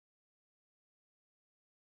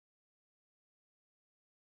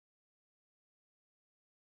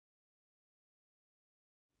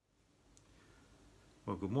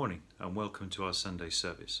Well, good morning and welcome to our Sunday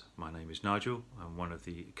service. My name is Nigel. I'm one of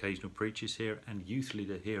the occasional preachers here and youth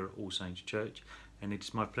leader here at All Saints Church, and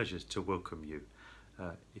it's my pleasure to welcome you.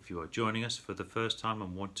 If you are joining us for the first time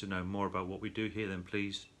and want to know more about what we do here, then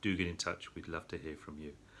please do get in touch. We'd love to hear from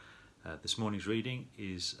you. This morning's reading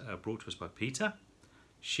is brought to us by Peter.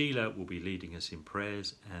 Sheila will be leading us in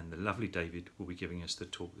prayers, and the lovely David will be giving us the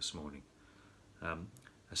talk this morning.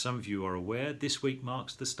 As some of you are aware, this week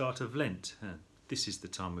marks the start of Lent. This is the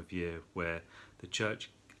time of year where the church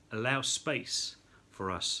allows space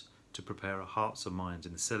for us to prepare our hearts and minds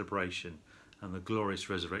in the celebration and the glorious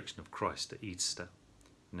resurrection of Christ at Easter.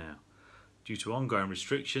 Now, due to ongoing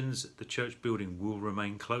restrictions, the church building will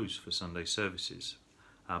remain closed for Sunday services.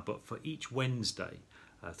 But for each Wednesday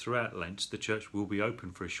throughout Lent, the church will be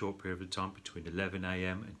open for a short period of time between 11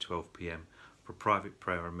 a.m. and 12 p.m. for private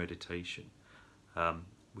prayer and meditation.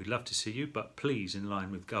 We'd love to see you, but please, in line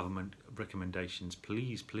with government recommendations,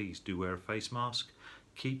 please do wear a face mask,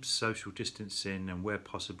 keep social distancing, and where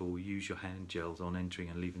possible, use your hand gels on entering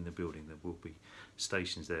and leaving the building. There will be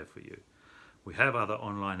stations there for you. We have other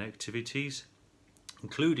online activities,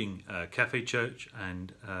 including Cafe Church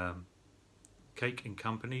and Cake and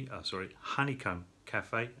Company, Honeycomb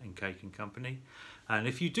Cafe and Cake and Company. And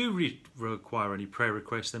if you do require any prayer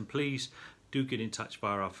requests, then please do get in touch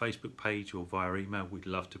via our Facebook page or via email. We'd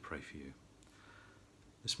love to pray for you.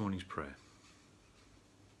 This morning's prayer.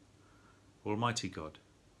 Almighty God,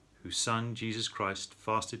 whose Son Jesus Christ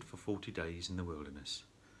fasted for 40 days in the wilderness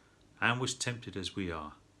and was tempted as we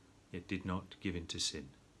are, yet did not give in to sin.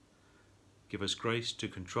 Give us grace to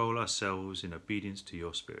control ourselves in obedience to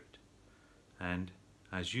your Spirit. And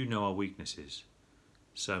as you know our weaknesses,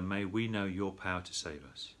 so may we know your power to save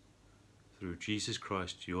us. Through Jesus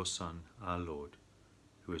Christ, your Son, our Lord,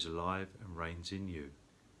 who is alive and reigns in you,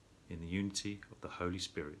 in the unity of the Holy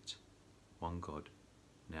Spirit, one God,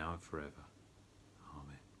 now and forever.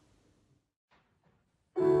 Amen.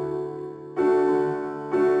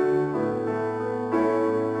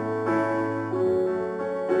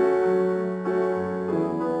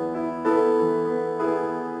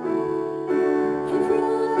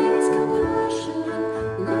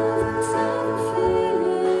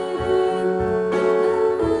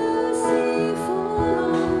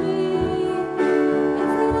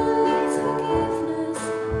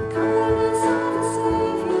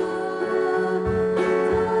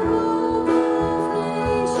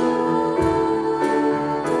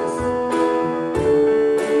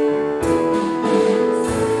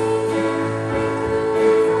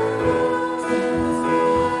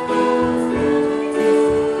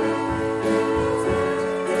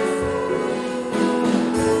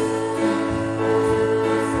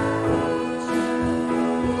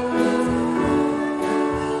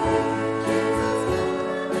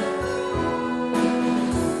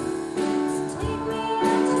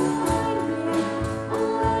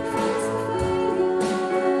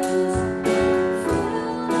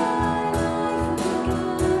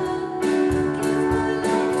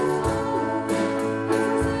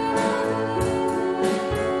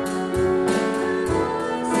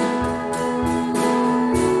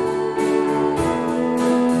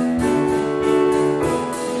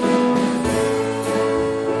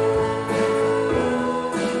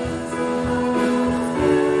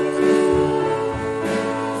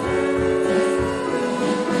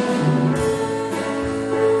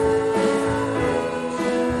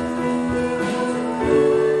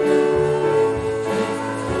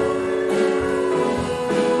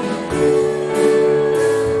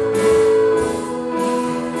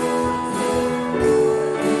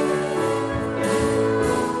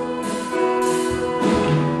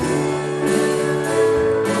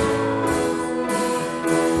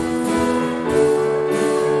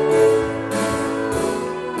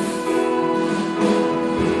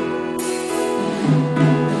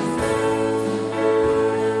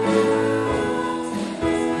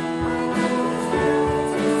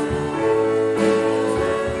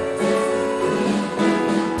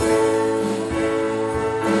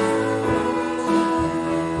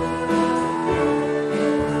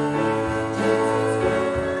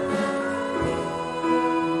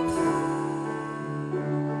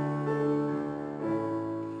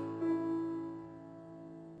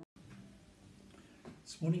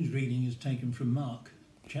 This morning's reading is taken from Mark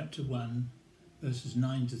chapter 1 verses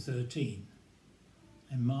 9 to 13.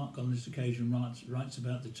 And Mark on this occasion writes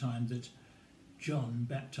about the time that John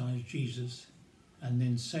baptized Jesus and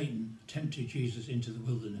then Satan tempted Jesus into the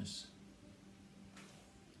wilderness.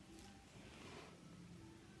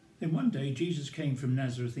 Then one day Jesus came from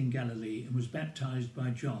Nazareth in Galilee and was baptized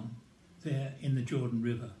by John there in the Jordan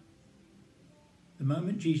River. The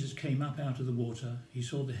moment Jesus came up out of the water, he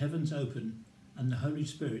saw the heavens open and the Holy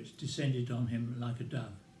Spirit descended on him like a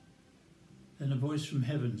dove. Then a voice from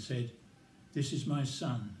heaven said, "This is my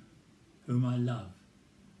Son, whom I love.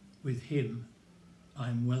 With him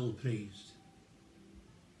I am well pleased."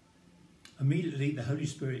 Immediately the Holy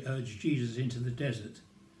Spirit urged Jesus into the desert.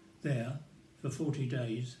 There, for 40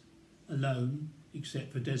 days, alone,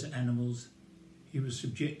 except for desert animals, he was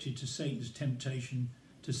subjected to Satan's temptation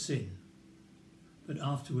to sin. But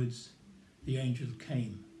afterwards, the angel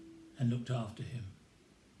came and looked after him.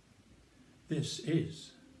 This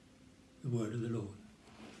is the word of the Lord.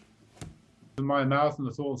 My mouth and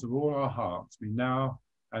the thoughts of all our hearts be now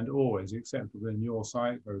and always acceptable in your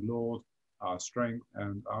sight, O Lord, our strength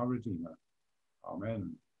and our Redeemer.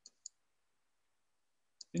 Amen.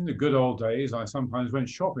 In the good old days, I sometimes went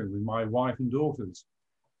shopping with my wife and daughters.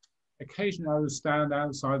 Occasionally, I would stand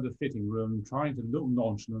outside the fitting room trying to look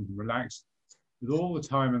nonchalant and relaxed with all the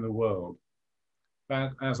time in the world.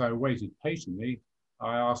 But as I waited patiently,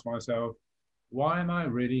 I asked myself, why am I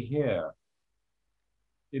really here?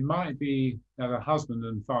 It might be that a husband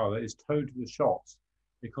and father is towed to the shops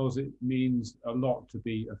because it means a lot to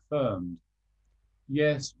be affirmed.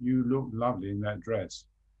 Yes, you look lovely in that dress,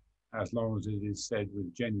 as long as it is said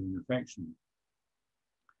with genuine affection.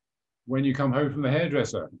 When you come home from the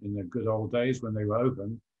hairdresser, in the good old days when they were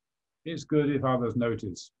open, it's good if others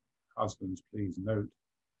notice. Husbands, please note.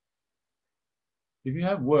 If you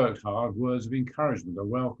have worked hard, words of encouragement are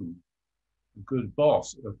welcome. A good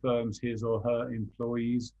boss affirms his or her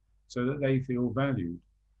employees so that they feel valued.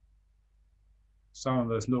 Some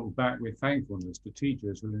of us look back with thankfulness to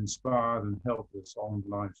teachers who inspired and helped us on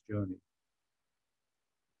life's journey.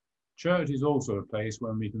 Church is also a place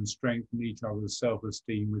when we can strengthen each other's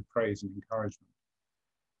self-esteem with praise and encouragement.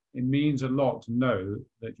 It means a lot to know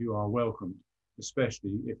that you are welcomed,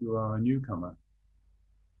 especially if you are a newcomer.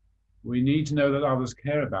 We need to know that others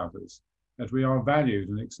care about us, that we are valued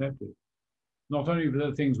and accepted, not only for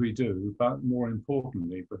the things we do, but more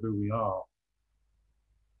importantly, for who we are.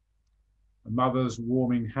 A mother's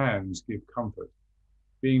warming hands give comfort.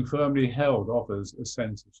 Being firmly held offers a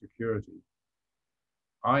sense of security.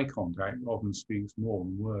 Eye contact often speaks more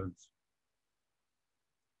than words.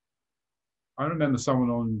 I remember someone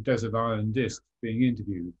on Desert Island Discs being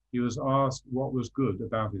interviewed. He was asked what was good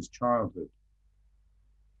about his childhood.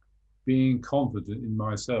 Being confident in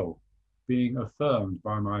myself, being affirmed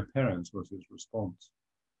by my parents was his response.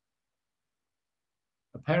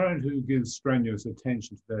 A parent who gives strenuous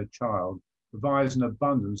attention to their child provides an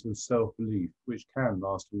abundance of self-belief which can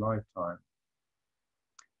last a lifetime.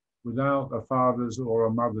 Without a father's or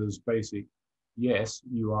a mother's basic, yes,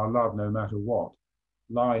 you are loved no matter what,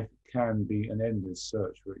 life can be an endless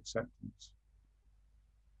search for acceptance.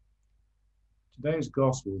 Today's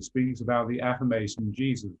gospel speaks about the affirmation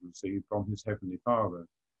Jesus received from his heavenly Father.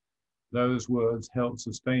 Those words helped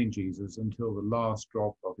sustain Jesus until the last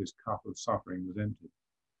drop of his cup of suffering was emptied.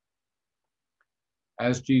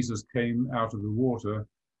 As Jesus came out of the water,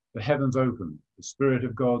 the heavens opened, the Spirit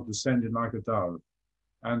of God descended like a dove,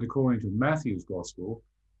 and according to Matthew's Gospel,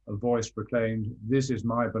 a voice proclaimed, "This is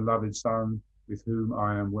my beloved Son, with whom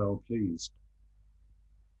I am well pleased."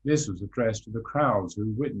 This was addressed to the crowds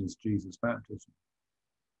who witnessed Jesus' baptism.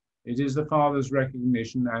 It is the Father's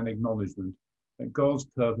recognition and acknowledgement that God's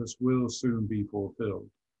purpose will soon be fulfilled.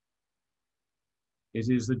 It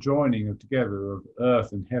is the joining together of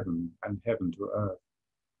earth and heaven heaven to earth.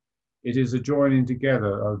 It is the joining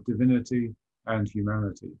together of divinity and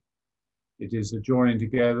humanity. It is the joining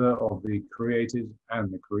together of the created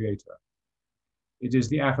and the creator. It is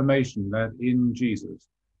the affirmation that in Jesus,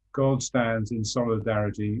 God stands in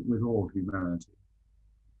solidarity with all humanity.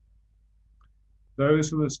 Those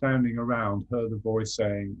who were standing around heard the voice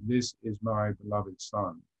saying, "This is my beloved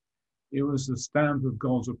Son." It was the stamp of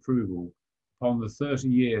God's approval upon the 30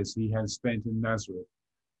 years he had spent in Nazareth,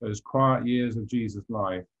 those quiet years of Jesus'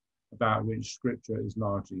 life about which Scripture is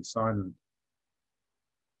largely silent.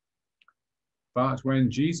 But when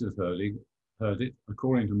Jesus heard it,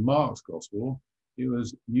 according to Mark's Gospel, it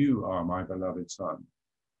was, "You are my beloved Son."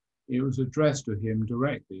 It was addressed to him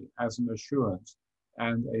directly as an assurance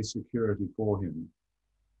and a security for him.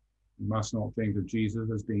 You must not think of Jesus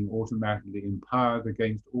as being automatically empowered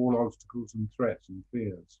against all obstacles and threats and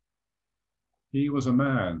fears. He was a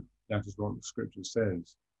man, that is what the Scripture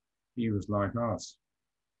says. He was like us.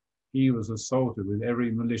 He was assaulted with every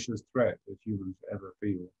malicious threat that humans ever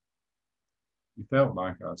feel. He felt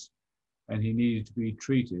like us, and he needed to be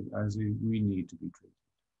treated as we need to be treated.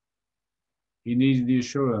 He needed the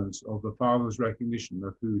assurance of the Father's recognition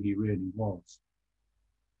of who he really was.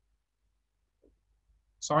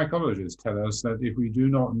 Psychologists tell us that if we do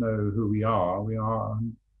not know who we have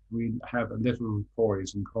a little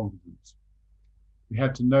poise and confidence. We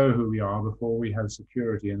have to know who we are before we have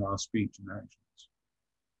security in our speech and actions.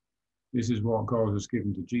 This is what God has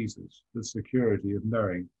given to Jesus, the security of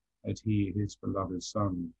knowing that he is his beloved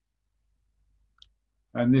Son.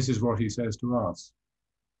 And this is what he says to us.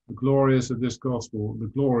 The glory of this gospel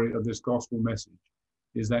message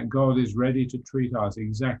is that God is ready to treat us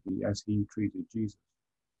exactly as he treated Jesus.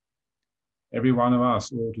 Every one of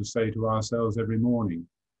us ought to say to ourselves every morning,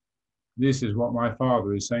 this is what my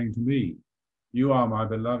Father is saying to me. You are my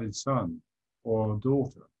beloved son or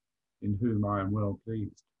daughter in whom I am well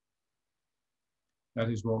pleased. That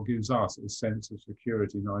is what gives us a sense of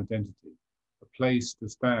security and identity, a place to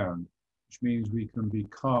stand, which means we can be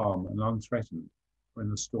calm and unthreatened when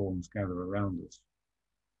the storms gather around us.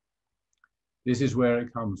 This is where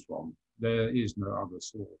it comes from. There is no other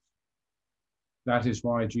source. That is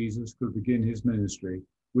why Jesus could begin his ministry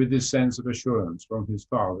with this sense of assurance from his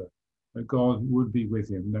Father that God would be with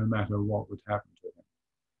him no matter what would happen to him.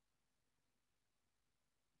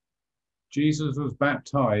 Jesus was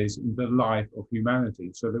baptized into the life of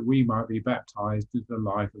humanity so that we might be baptized into the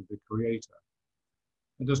life of the Creator.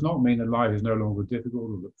 It does not mean that life is no longer difficult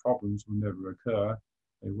or that problems will never occur.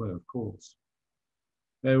 They will, of course.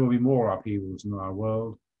 There will be more upheavals in our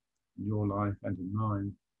world, in your life and in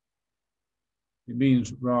mine. It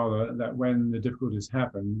means rather that when the difficulties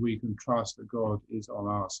happen, we can trust that God is on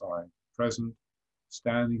our side, present,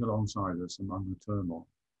 standing alongside us among the turmoil.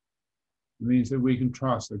 It means that we can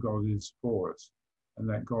trust that God is for us and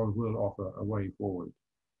that God will offer a way forward.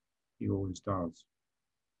 He always does.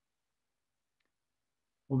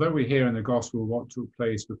 Although we hear in the gospel what took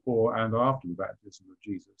place before and after the baptism of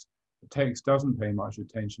Jesus, the text doesn't pay much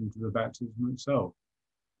attention to the baptism itself.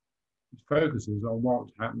 It focuses on what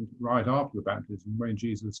happened right after the baptism when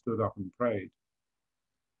Jesus stood up and prayed.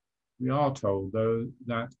 We are told, though,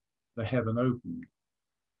 that the heaven opened.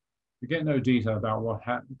 We get no detail about what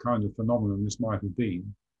kind of phenomenon this might have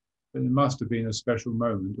been, but it must have been a special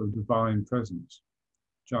moment of divine presence,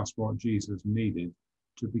 just what Jesus needed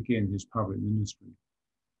to begin his public ministry.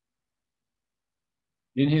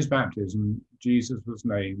 In his baptism, Jesus was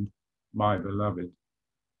named my beloved.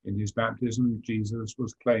 In his baptism, Jesus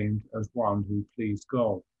was claimed as one who pleased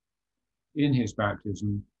God. In his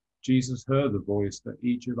baptism, Jesus heard the voice that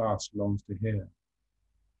each of us longs to hear.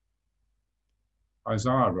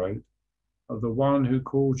 Isaiah wrote, "Of the one who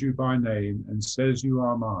calls you by name and says you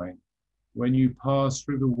are mine, when you pass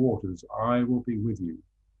through the waters, I will be with you.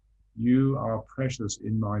 You are precious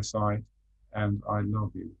in my sight, and I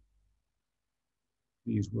love you."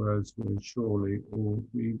 These words we surely all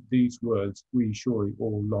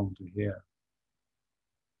long to hear.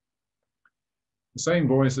 The same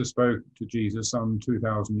voice that spoke to Jesus some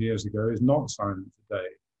 2,000 years ago is not silent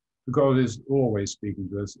today. For God is always speaking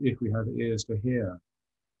to us if we have ears to hear.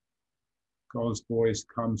 God's voice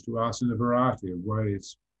comes to us in a variety of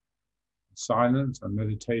ways: silence and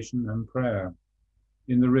meditation and prayer,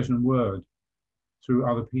 in the written word, through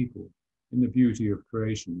other people, in the beauty of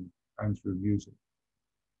creation, and through music.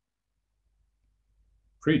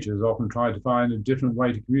 Preachers often try to find a different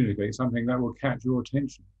way to communicate, something that will catch your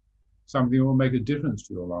attention, something that will make a difference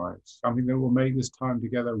to your lives, something that will make this time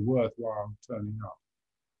together worthwhile turning up,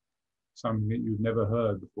 something that you've never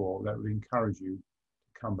heard before that will encourage you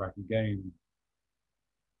to come back again.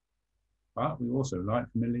 But we also like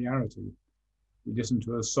familiarity. We listen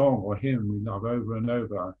to a song or hymn we love over and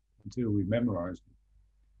over until we've memorized it.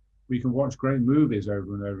 We can watch great movies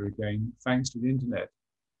over and over again thanks to the internet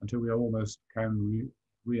until we almost can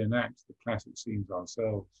reenact the classic scenes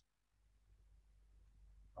ourselves.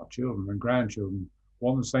 Our children and grandchildren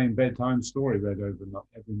want the same bedtime story read over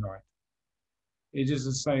every night. It is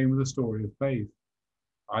the same with the story of faith.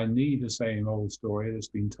 I need the same old story that's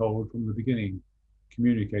been told from the beginning,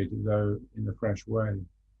 communicated though in a fresh way.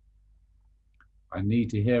 I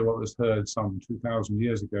need to hear what was heard some 2,000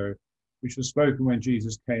 years ago, which was spoken when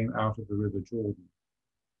Jesus came out of the river Jordan.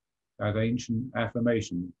 That ancient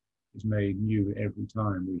affirmation is made new every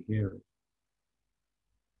time we hear it.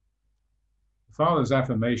 The Father's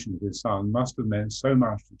affirmation of his Son must have meant so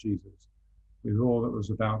much to Jesus with all that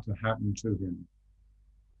was about to happen to him.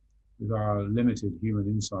 With our limited human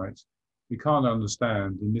insights, we can't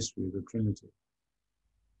understand the mystery of the Trinity.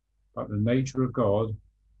 But the nature of God,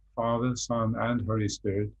 Father, Son, and Holy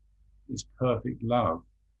Spirit, is perfect love,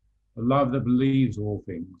 a love that believes all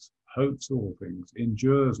things, hopes all things,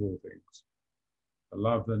 endures all things, a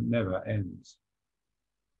love that never ends.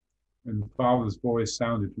 When the Father's voice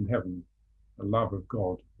sounded from heaven, the love of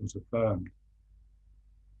God was affirmed.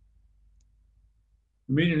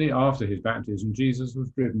 Immediately after his baptism, Jesus was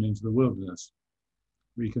driven into the wilderness.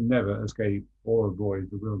 We can never escape or avoid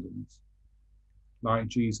the wilderness. Like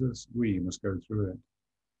Jesus, we must go through it.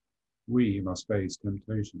 We must face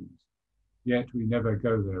temptations, yet we never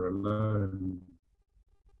go there alone.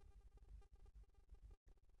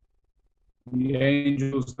 The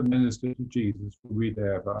angels that minister to Jesus will be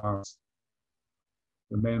there for us.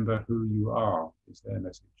 Remember who you are, is their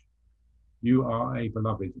message. You are a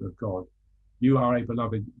beloved of God. You are a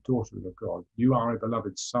beloved daughter of God. You are a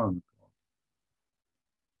beloved son of God.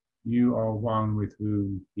 You are one with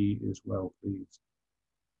whom he is well pleased.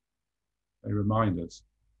 They remind us,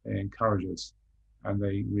 they encourage us, and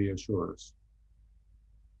they reassure us.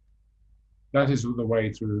 That is the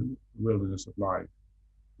way through the wilderness of life.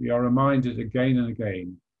 We are reminded again and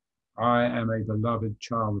again, I am a beloved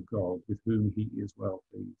child of God with whom he is well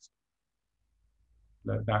pleased.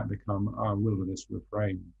 Let that become our wilderness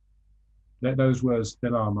refrain. Let those words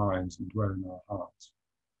fill our minds and dwell in our hearts.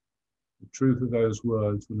 The truth of those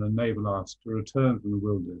words will enable us to return from the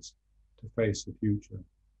wilderness to face the future.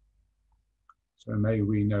 So may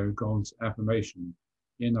we know God's affirmation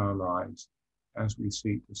in our lives as we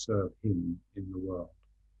seek to serve him in the world.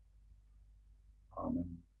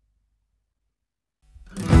 Amen.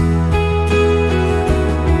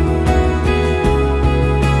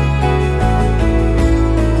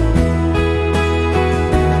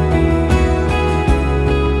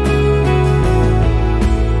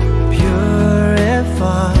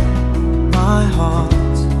 Purify my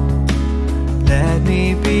heart, let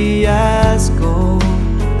me be as gold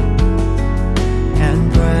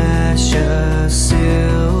and precious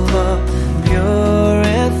silver.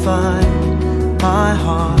 Purify my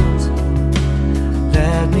heart,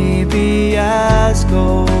 let me be as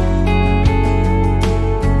gold,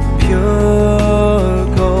 pure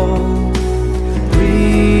gold,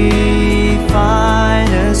 refined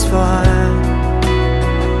as fire.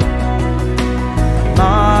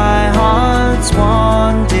 My heart's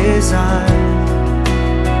one desire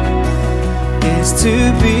is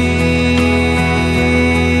to be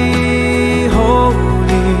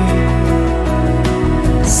holy,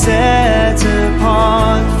 set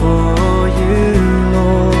apart for you,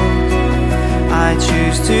 Lord. I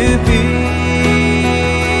choose to be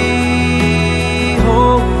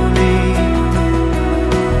holy,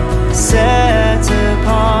 set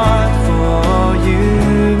apart for you,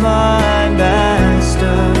 my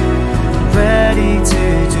Master, ready to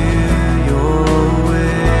do your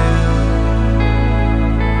will.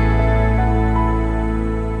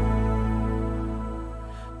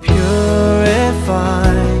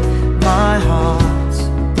 Purify my heart,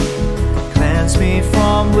 cleanse me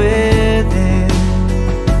from within,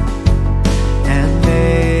 and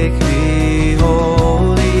make me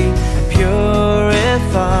holy.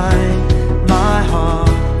 Purify my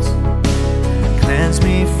heart, cleanse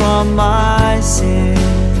me from my sin.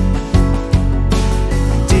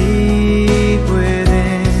 Deep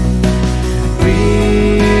within,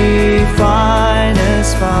 refine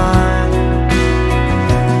as fire.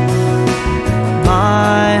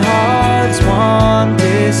 My heart's one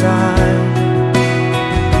desire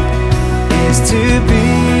is to be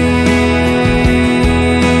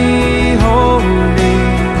holy,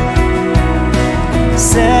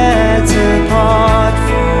 set apart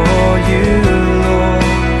for you, Lord.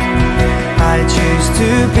 I choose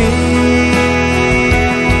to be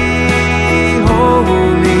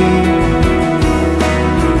holy,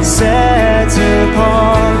 set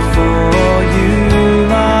apart for you,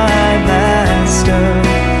 my Master,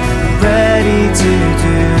 ready to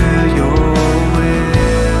do your will.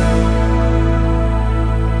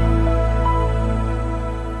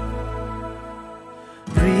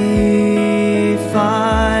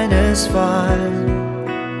 Refine as fire.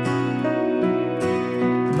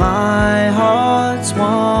 My heart's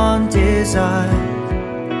one desire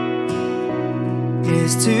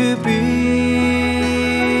is to be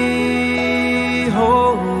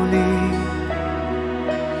holy,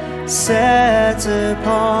 set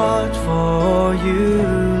apart for you,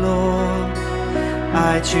 Lord.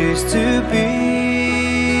 I choose to be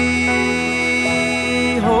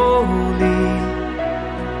holy,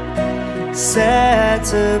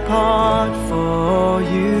 set apart for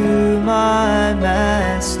you, my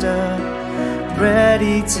Master,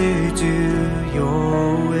 ready to do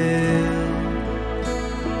your will.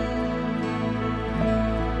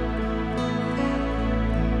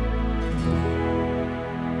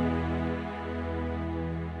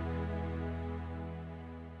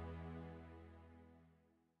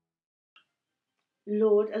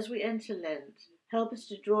 Lord, as we enter Lent, help us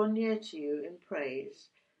to draw near to you in praise,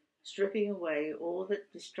 stripping away all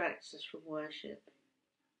that distracts us from worship.